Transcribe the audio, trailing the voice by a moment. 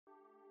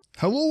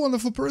Hello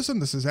wonderful person,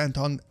 this is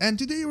Anton, and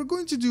today we're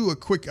going to do a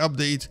quick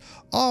update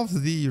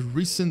of the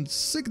recent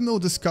signal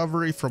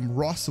discovery from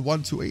Ross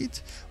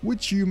 128,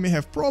 which you may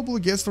have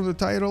probably guessed from the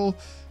title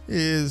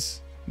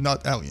is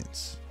not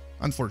aliens,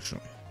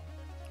 unfortunately.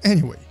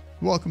 Anyway,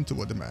 welcome to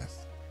What the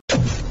Math.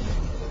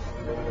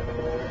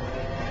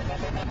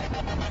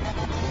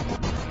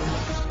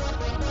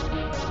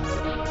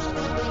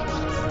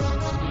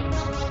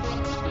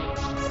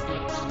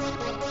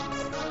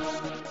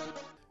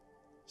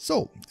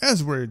 So,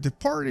 as we're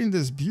departing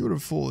this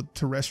beautiful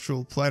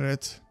terrestrial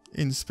planet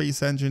in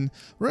space engine,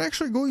 we're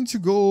actually going to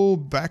go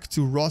back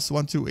to Ross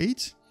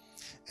 128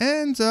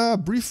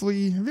 and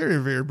briefly,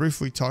 very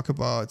briefly talk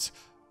about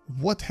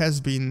what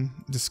has been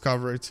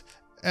discovered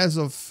as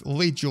of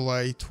late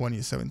July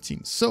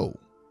 2017. So,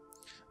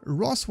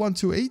 Ross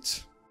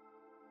 128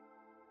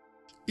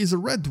 is a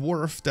red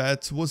dwarf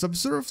that was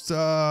observed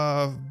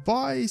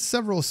by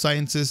several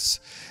scientists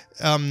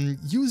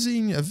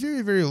using a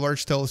very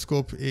large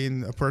telescope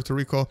in Puerto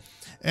Rico,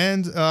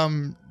 and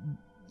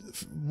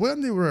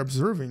when they were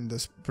observing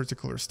this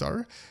particular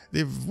star,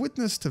 they've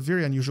witnessed a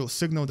very unusual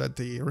signal that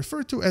they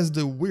refer to as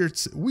the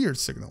weird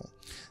signal.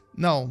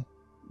 Now,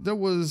 there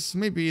was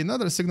maybe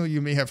another signal you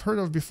may have heard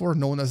of before,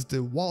 known as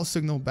the wall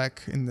signal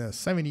back in the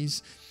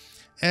 70s,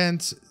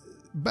 and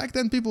back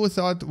then people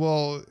thought,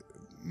 well,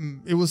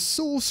 it was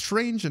so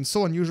strange and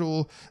so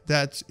unusual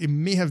that it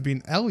may have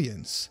been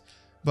aliens.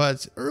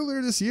 But earlier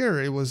this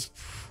year, it was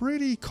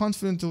pretty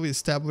confidently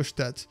established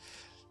that,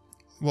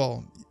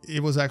 well,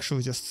 it was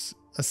actually just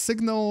a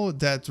signal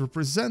that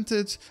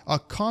represented a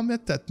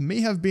comet that may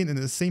have been in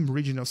the same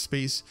region of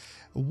space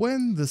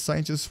when the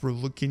scientists were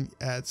looking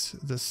at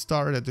the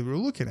star that they were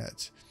looking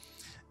at.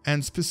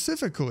 And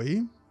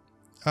specifically,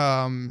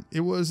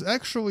 it was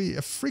actually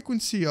a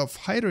frequency of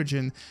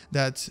hydrogen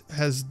that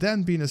has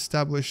then been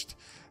established,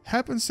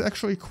 happens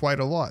actually quite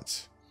a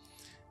lot.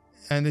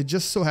 And it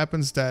just so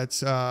happens that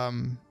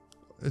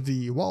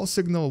the wall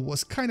signal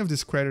was kind of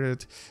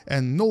discredited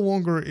and no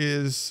longer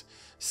is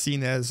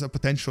seen as a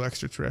potential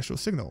extraterrestrial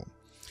signal.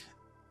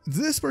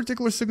 This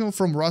particular signal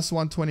from Ross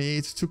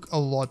 128 took a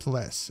lot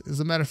less.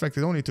 As a matter of fact,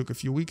 it only took a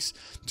few weeks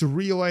to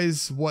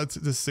realize what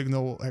the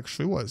signal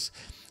actually was.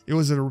 It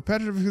was a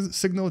repetitive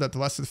signal that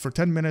lasted for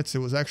 10 minutes. It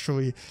was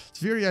actually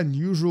very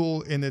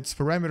unusual in its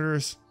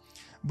parameters,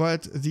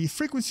 but the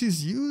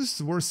frequencies used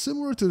were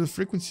similar to the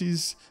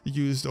frequencies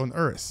used on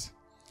Earth.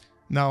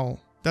 Now,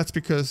 that's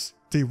because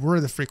they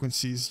were the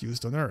frequencies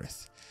used on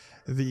Earth.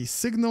 The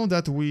signal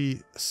that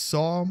we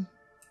saw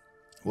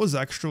was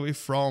actually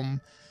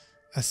from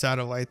a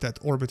satellite that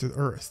orbited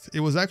Earth. It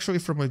was actually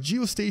from a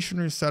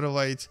geostationary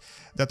satellite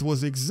that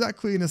was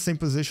exactly in the same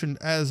position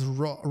as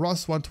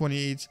Ross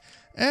 128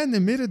 and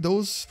emitted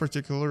those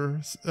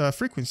particular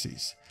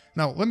frequencies.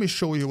 Now, let me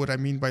show you what I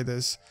mean by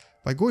this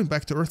by going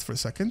back to Earth for a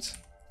second.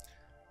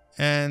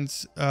 And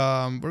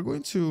we're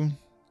going to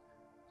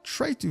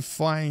try to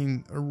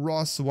find a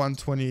Ross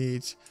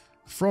 128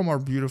 from our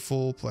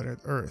beautiful planet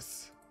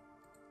Earth.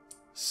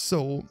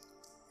 So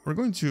we're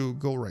going to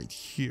go right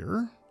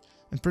here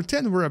and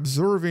pretend we're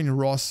observing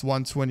Ross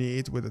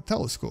 128 with a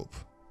telescope.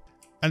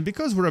 And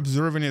because we're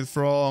observing it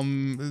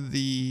from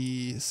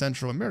the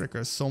Central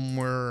America,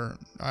 somewhere,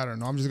 I don't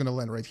know, I'm just going to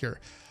land right here.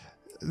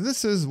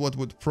 This is what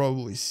we'd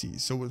probably see.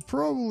 So we'd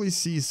probably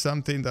see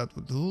something that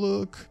would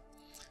look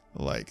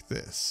like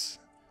this.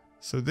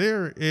 So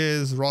there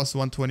is Ross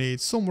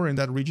 128 somewhere in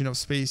that region of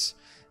space,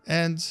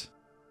 and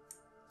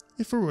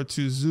if we were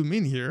to zoom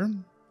in here,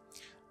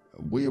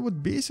 we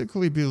would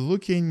basically be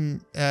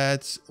looking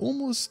at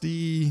almost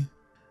the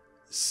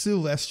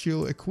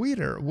celestial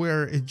equator,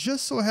 where it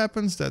just so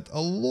happens that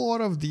a lot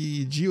of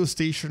the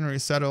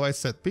geostationary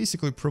satellites that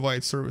basically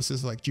provide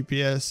services like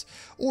GPS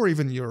or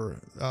even your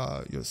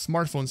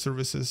smartphone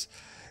services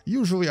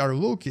usually are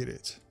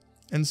located.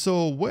 And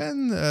so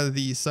when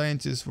the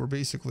scientists were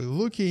basically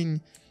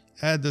looking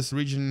at this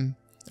region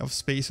of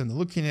space and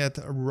looking at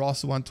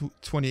Ross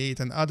 128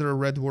 and other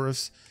red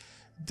dwarfs,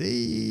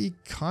 they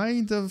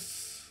kind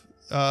of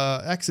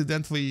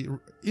accidentally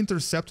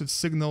intercepted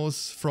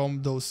signals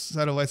from those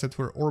satellites that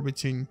were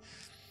orbiting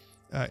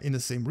in the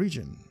same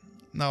region.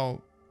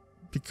 Now,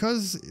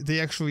 because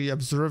they actually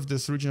observed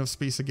this region of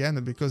space again,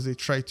 and because they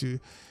tried to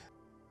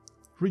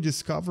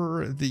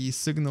rediscover the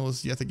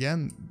signals yet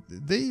again,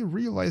 they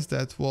realized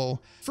that,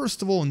 well,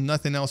 first of all,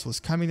 nothing else was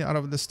coming out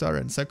of the star,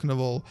 and second of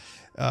all,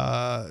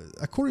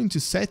 according to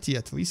SETI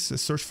at least, a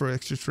search for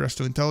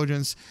extraterrestrial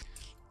intelligence,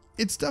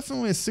 it's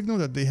definitely a signal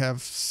that they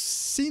have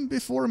seen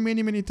before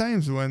many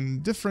times when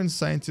different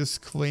scientists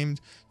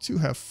claimed to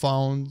have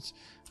found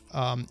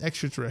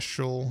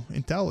extraterrestrial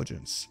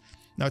intelligence.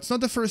 Now, it's not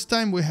the first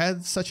time we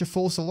had such a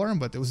false alarm,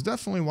 but it was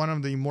definitely one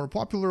of the more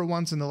popular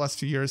ones in the last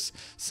few years,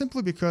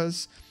 simply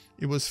because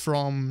it was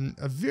from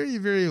a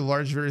very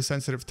large, very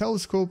sensitive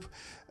telescope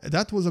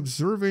that was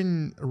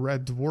observing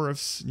red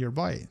dwarfs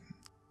nearby.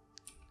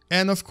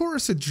 And of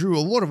course, it drew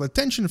a lot of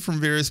attention from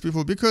various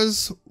people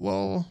because,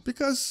 well,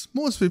 because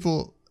most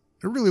people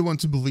really want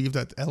to believe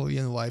that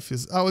alien life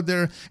is out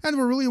there and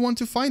we really want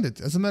to find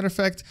it. As a matter of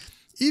fact,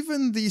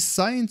 Even the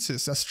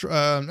scientists,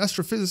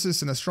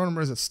 astrophysicists and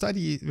astronomers that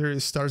study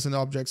various stars and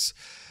objects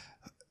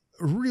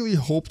really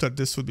hope that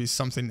this would be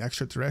something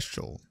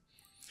extraterrestrial.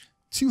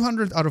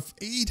 200 out of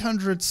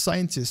 800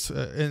 scientists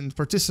and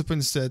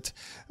participants that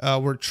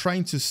were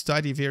trying to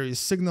study various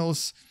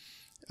signals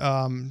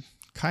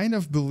kind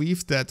of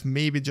believed that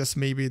maybe, just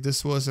maybe,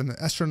 this was an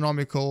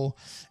astronomical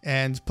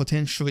and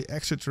potentially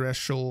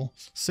extraterrestrial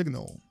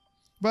signal.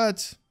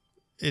 But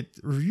it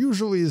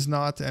usually is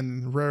not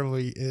and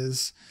rarely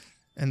is.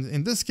 And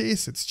in this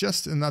case, it's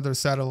just another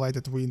satellite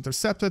that we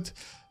intercepted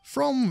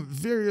from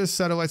various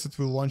satellites that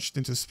we launched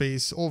into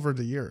space over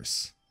the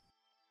years.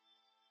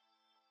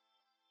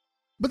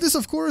 But this,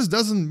 of course,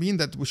 doesn't mean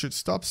that we should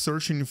stop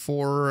searching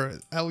for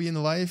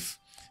alien life,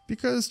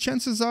 because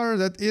chances are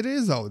that it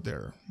is out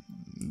there.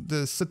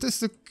 The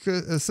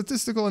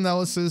statistical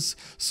analysis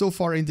so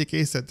far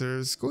indicates that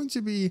there's going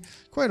to be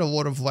quite a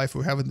lot of life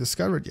we haven't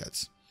discovered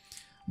yet.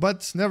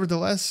 But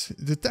nevertheless,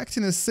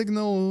 detecting a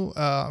signal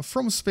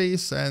from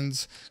space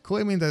and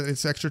claiming that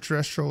it's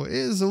extraterrestrial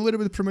is a little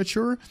bit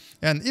premature.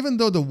 And even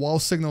though the WOW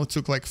signal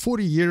took like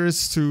 40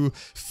 years to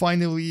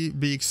finally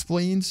be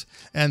explained,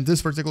 and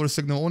this particular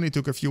signal only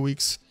took a few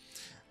weeks,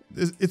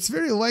 it's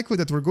very likely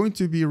that we're going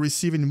to be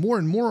receiving more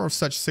and more of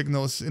such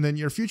signals in the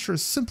near future,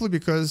 simply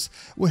because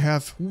we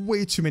have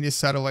way too many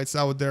satellites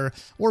out there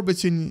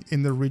orbiting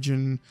in the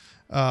region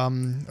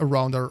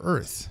around our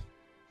Earth.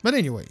 But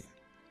anyway,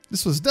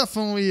 this was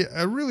definitely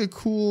a really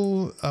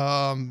cool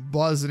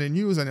buzz in the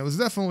news, and it was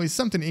definitely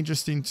something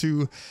interesting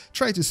to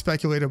try to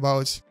speculate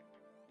about.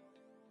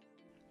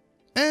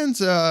 And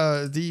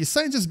the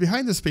scientist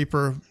behind this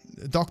paper,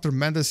 Dr.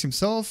 Mendes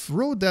himself,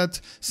 wrote that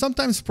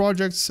sometimes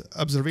projects,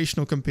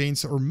 observational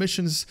campaigns, or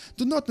missions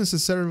do not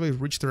necessarily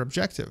reach their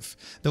objective.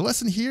 The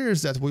lesson here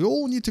is that we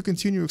all need to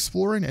continue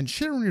exploring and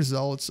sharing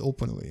results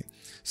openly.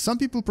 Some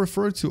people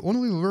prefer to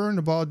only learn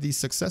about these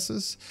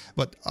successes,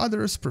 but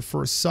others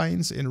prefer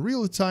science in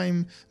real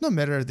time, no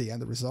matter the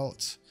end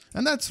result.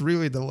 And that's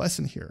really the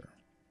lesson here.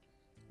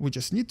 We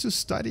just need to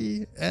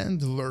study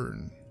and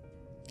learn.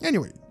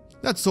 Anyway,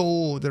 that's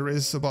all there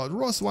is about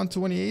Ross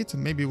 128.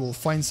 Maybe we'll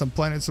find some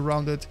planets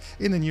around it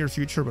in the near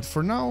future, but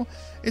for now,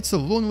 it's a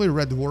lonely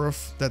red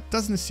dwarf that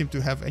doesn't seem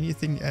to have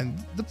anything,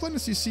 and the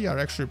planets you see are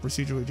actually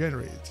procedurally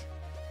generated.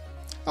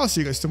 I'll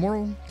see you guys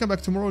tomorrow. Come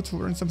back tomorrow to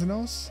learn something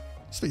else.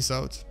 Space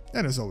out,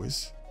 and as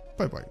always,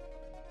 bye bye.